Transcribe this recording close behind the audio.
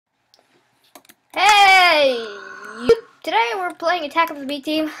Hey! Today we're playing Attack of the B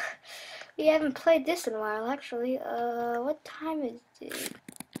Team. We haven't played this in a while, actually. What time is it?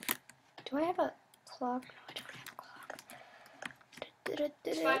 Do I have a clock? No, I don't have a clock.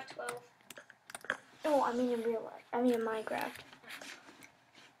 It's 5:12. No, I mean in real life. I mean in Minecraft.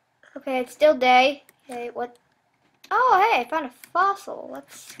 Okay, it's still day. Hey, what? Oh, hey, I found a fossil.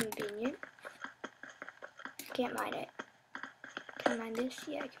 That's convenient. I can't mine it. Can I mine this?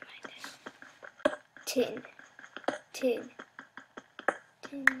 Yeah, I can mine this. Tin.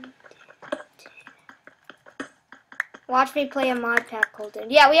 Watch me play a modpack, Colton.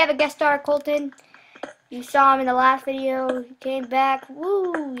 Yeah, we have a guest star, Colton. You saw him in the last video. He came back.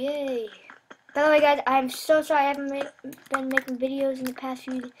 Woo! Yay! By the way, guys, I'm so sorry I haven't been making videos in the past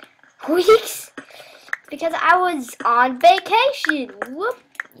few weeks because I was on vacation. Whoop!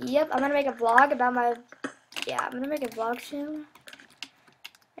 Yep, I'm gonna make a vlog about my. Yeah, I'm gonna make a vlog soon.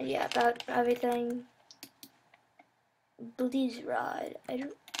 Yeah, about everything. Blizzes rod. I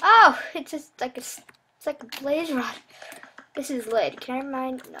don't. Oh, it's just like a. It's like a blaze rod. This is lead. Can I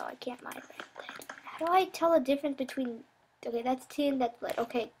mine? No, I can't mine lead. How do I tell the difference between? Okay, that's tin. That's lead.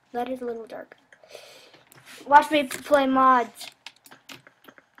 Okay, lead is a little darker. Watch me play mods.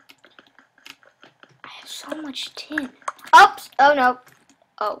 I have so much tin. Oops. Oh no.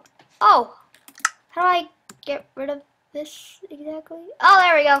 Oh. Oh. How do I get rid of this exactly? Oh,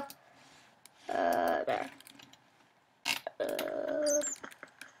 there we go. There.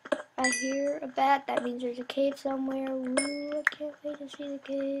 I hear a bat. That means there's a cave somewhere. Ooh, I can't wait to see the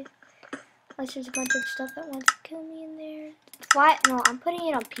cave. Unless there's a bunch of stuff that wants to kill me in there. Why? No, I'm putting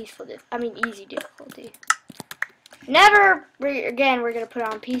it on peaceful. Easy difficulty. Never again. We're gonna put it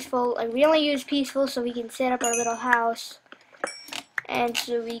on peaceful. Like we only use peaceful so we can set up our little house, and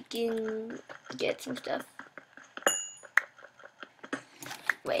so we can get some stuff.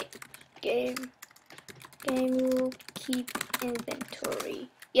 Wait, game will keep inventory.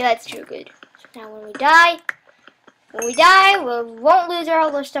 Yeah, that's true. Good. So now when we die, we won't lose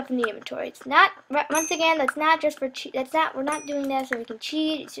all the stuff in the inventory. It's not. Once again, that's not just for cheat. That's not. We're not doing that so we can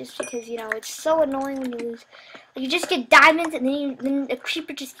cheat. It's just because it's so annoying when you lose. Like, you just get diamonds and then a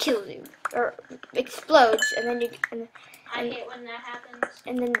creeper just kills you or explodes, and then I hate when that happens.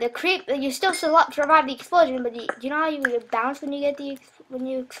 And then you still survive the explosion, but you know how you bounce when you when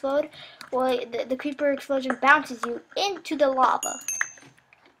you explode? Well, the creeper explosion bounces you into the lava.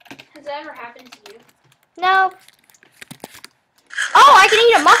 Has that ever happened to you? No. Oh, I can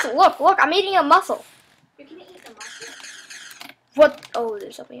eat a mussel. Look, I'm eating a mussel. You're gonna eat a mussel? What? Oh,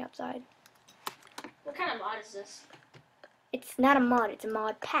 there's something outside. What kind of mod is this? It's not a mod, it's a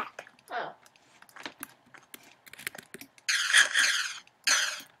mod pack. Oh.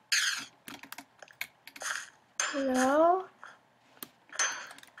 Hello?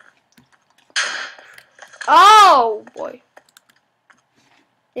 Oh, boy.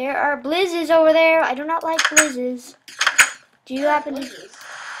 There are blizzes over there. I do not like blizzes. Do you happen to...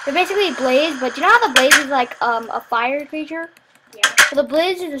 They're basically blaze, but you know how the blaze is like a fire creature? Yeah. Well, the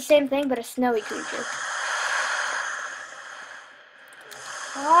blaze is the same thing, but a snowy creature.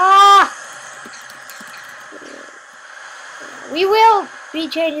 Ah! We will be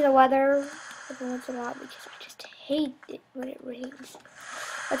changing the weather every once in a while because I just hate it when it rains.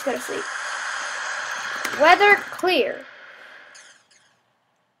 Let's go to sleep. Weather clear.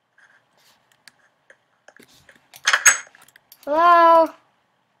 Hello?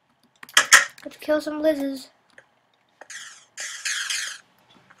 Let's kill some blizzes.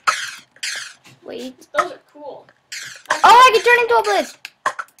 Wait. Those are cool. Oh, I can turn into a blizz.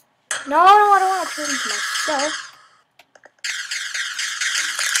 No, I don't want to turn into myself.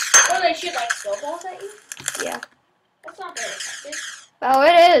 Oh, they shoot like snowballs at you? Yeah. That's not very effective. Oh,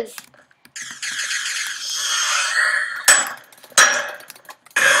 it is.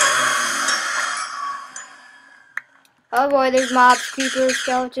 Oh boy, there's mobs, creepers,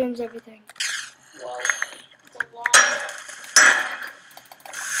 skeletons, everything. Whoa. It's a long...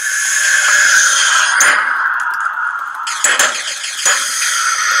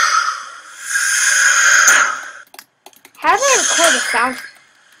 How do they record the sound?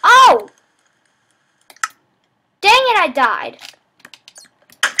 Oh! Dang it, I died.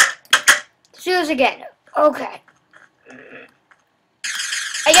 Let's do this again. Okay.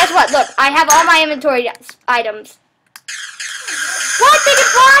 Hey, guess what? Look, I have all my inventory items. What? They can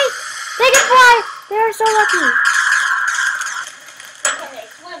fly! They can fly! They are so lucky. Can they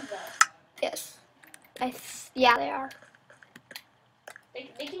swim, though? Yes. Yeah, they are.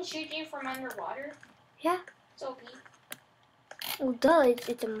 They can shoot you from underwater? Yeah. It's OP. Well, duh,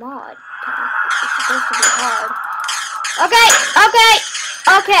 it's a mod. It's supposed to be hard. Okay, okay!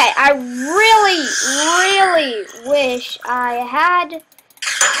 Okay, I really wish I had an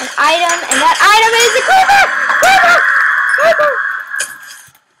item, and that item is a creeper!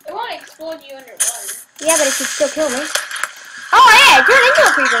 It won't explode you underwater. Yeah, but it can still kill me. Oh, hey, I turned into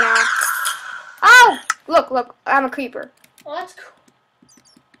a creeper now. Oh, look, I'm a creeper. Well, that's cool.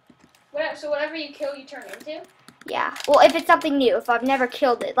 So whatever you kill, you turn into? Yeah. Well, if it's something new, if I've never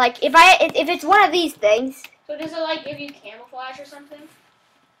killed it, like if it's one of these things. So does it like give you camouflage or something?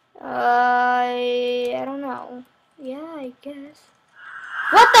 I don't know. Yeah, I guess.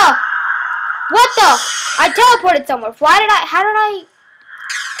 What the? I teleported somewhere. How did I?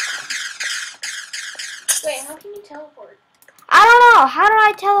 Wait, how can you teleport? I don't know. How did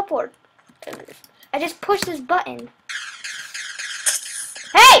I teleport? I just pushed this button.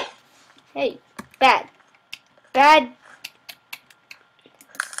 Hey! Hey, bad.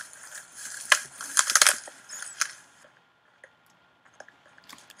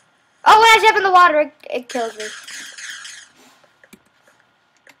 Oh, when I step in the water, it kills me.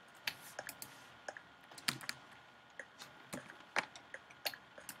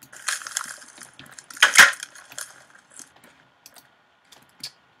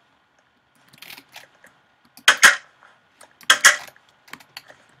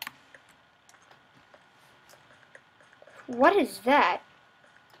 What is that?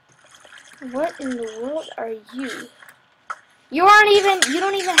 What in the world are you? You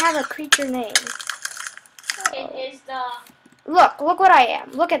don't even have a creature name. It is the. Look what I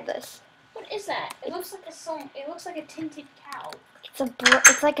am. Look at this. What is that? It looks like a tinted cow.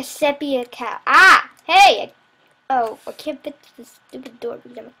 It's like a sepia cow. Ah, hey. Oh, I can't fit through this stupid door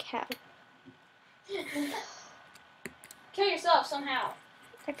because I'm a cow. Kill yourself somehow.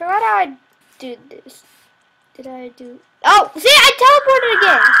 I forgot how I do this. Did I do? Oh, see, I teleported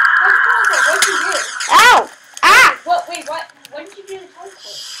again. What did you do? Ow! Ah! Wait, what? What did you do to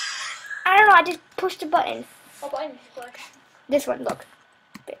teleport? I don't know. I just pushed a button. What button did you push? This one. Look.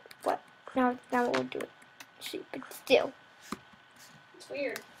 Wait, what? Now we'll do it. See, but still. It's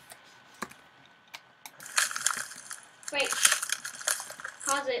weird. Wait.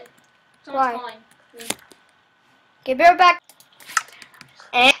 Pause it. Someone's Why? calling. Okay, be right back.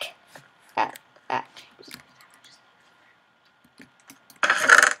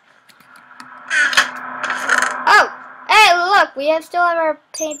 Oh, hey, look, we still have our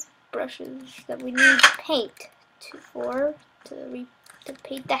paint brushes that we need paint to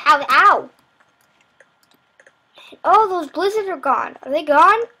paint the house. Ow! Oh, those blizzards are gone. Are they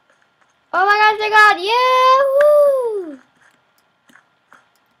gone? Oh my gosh, they're gone! Yahoo!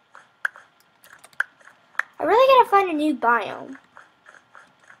 I really gotta find a new biome.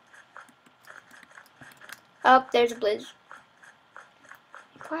 Oh, there's a blizz.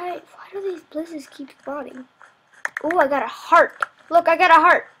 Why do these blizzes keep spawning? Oh, I got a heart. Look, I got a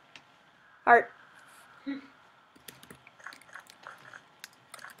heart. Heart.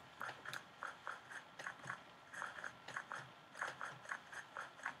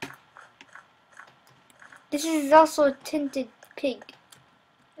 This is also a tinted pig.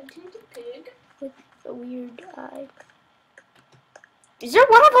 A tinted pig? With a weird eye. Is there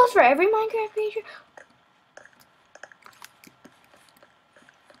one of those for every Minecraft creature?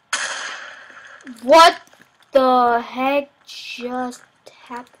 What the heck just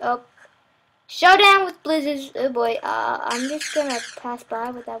happened? Oh. Showdown with blizzards. Oh boy, I'm just gonna pass by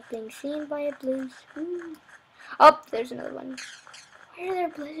without being seen by a blizz. Ooh. Oh, there's another one. Why are there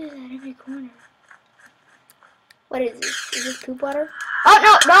blizzards at every corner? What is this? Is this poop water? Oh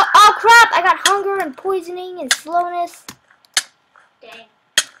no! Oh crap! I got hunger and poisoning and slowness. Dang.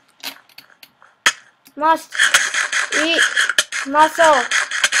 Must eat muscle.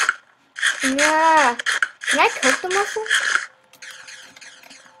 Yeah. Can I cook the mussel?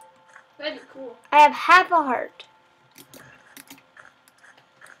 That'd be cool. I have half a heart.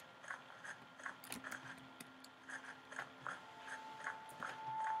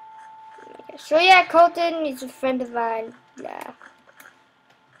 So yeah, Colton is a friend of mine. Yeah.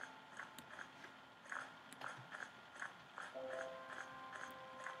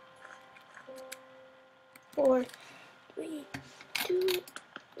 Four, 3, 2,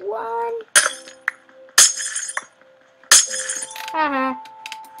 1.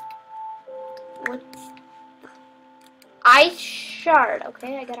 What's ice shard?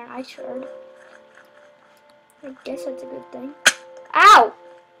 Okay, I got an ice shard. I guess that's a good thing. Ow!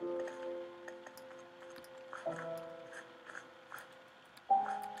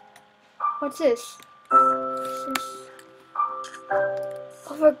 What's this?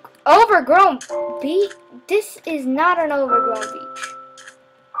 Overgrown beach? This is not an overgrown beach.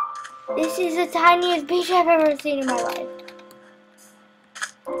 This is the tiniest beach I've ever seen in my life.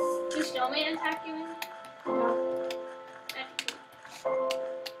 snowman attack you? No. That's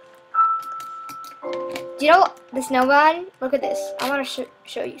Do you know the snowman? Look at this. I want to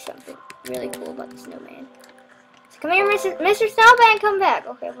show you something really cool about the snowman. So come here, Mr. Snowman, come back.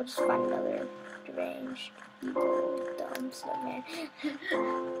 Okay, we'll just find another deranged, evil, dumb snowman.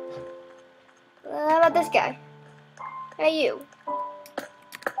 How about this guy? Hey, you.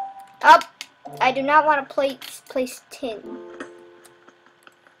 Up. I do not want to place tin.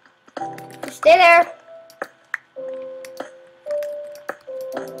 Stay there.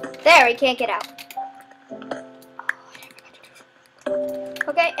 There, he can't get out.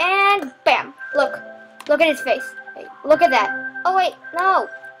 Okay, and bam. Look. Look at his face. Wait, look at that. Oh, wait. No.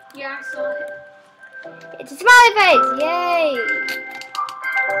 Yeah, I saw it. It's a smiley face. Yay.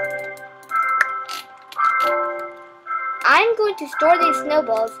 I'm going to store these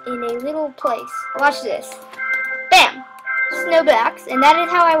snowballs in a little place. Watch this. Bam. Snowbacks. And that is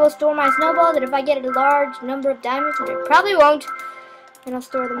how I will store my snowballs. And if I get a large number of diamonds, which I probably won't, then I'll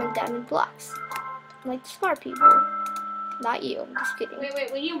store them in diamond blocks. Like the smart people. Not you. I'm just kidding.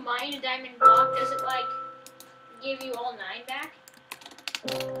 Wait. When you mine a diamond block, does it, like, give you all 9 back?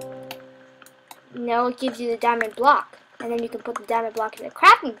 No, it gives you the diamond block. And then you can put the diamond block in the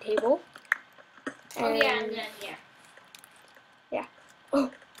crafting table. Oh, yeah, and then, yeah. Yeah.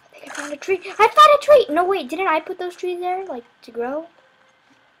 Oh, I think I found a tree. I found a tree! No, wait, didn't I put those trees there, like, to grow?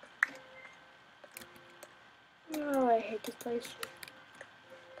 Oh, I hate this place.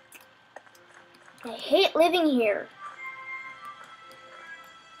 I hate living here.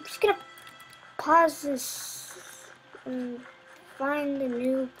 I'm just gonna pause this and find a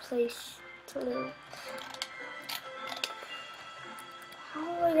new place to live. How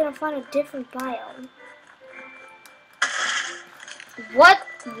am I gonna find a different biome? What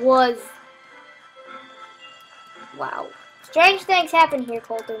was... Wow. Strange things happen here,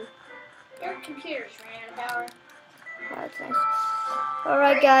 Colton. Your computer's ran out of power. Oh, that's nice.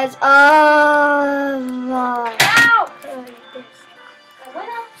 Alright, guys. Ow! I went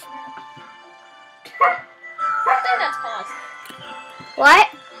up. I think that's paused. What?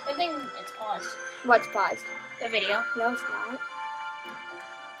 I think it's paused. What's paused? The video. No, it's not.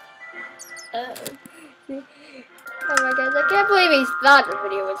 Oh my gosh, I can't believe he thought the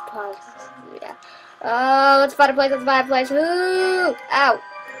video was paused. Yeah. Let's find a place, Ooh! Ow!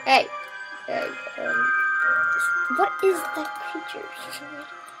 Hey! Hey, what is that creature?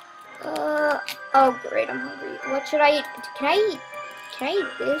 Oh great, I'm hungry. What should I eat? Can I eat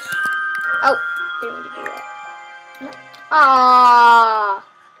this? Oh, didn't mean to do that. No. Aww!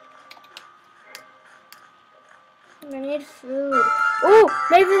 I need food. Ooh,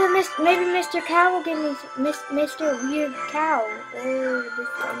 maybe Mr. Cow will give me Mr. Weird Cow or this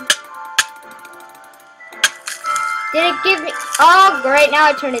one. Did it give me? Oh, great! Now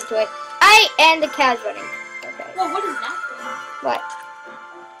I turned into it. And the cow's running. Okay. Well, what is that thing? What?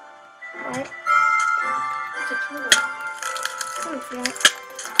 What? It's a turtle. No, it's not.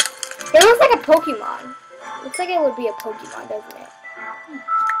 It looks like a Pokemon. Looks like it would be a Pokemon, doesn't it?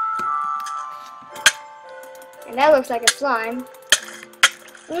 And that looks like a slime.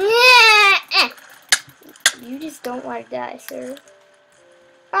 You just don't want to die, sir.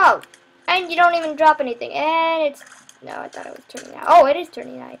 Oh, and you don't even drop anything. And it's... No, I thought it was turning out. Oh, it is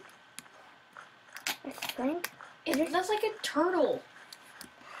turning night. I think. That's like a turtle.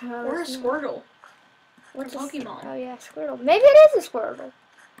 Or a Squirtle. What's a Pokemon? Oh, yeah, Squirtle. Maybe it is a Squirtle.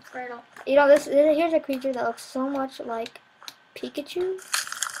 Squirtle. You know, here's a creature that looks so much like Pikachu.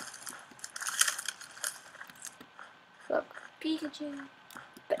 Look. Pikachu.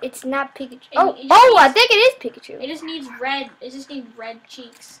 But it's not Pikachu. It I think it is Pikachu. It just needs red. It just needs red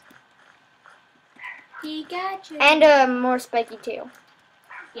cheeks. Pikachu. And a more spiky tail.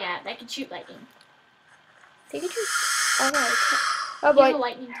 Yeah, that can shoot lightning. Pikachu? Oh, no. Oh, He's a boy.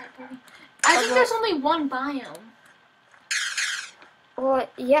 lightning type Pokemon. I think there's only one biome. Well,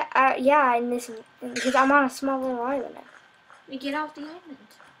 yeah, yeah, in this, because I'm on a small little island now. We get off the island.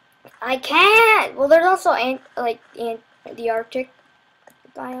 I can't! Well, there's also, the Arctic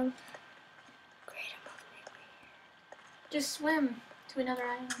biome. Great, I'm on my way. Just swim to another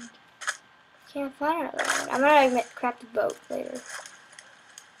island. Can't find another island. I'm gonna craft a boat later.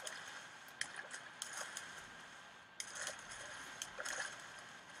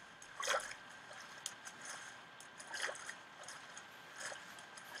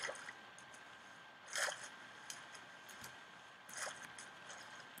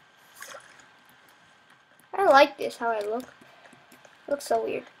 I like this, how I look. It looks so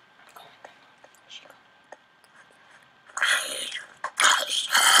weird.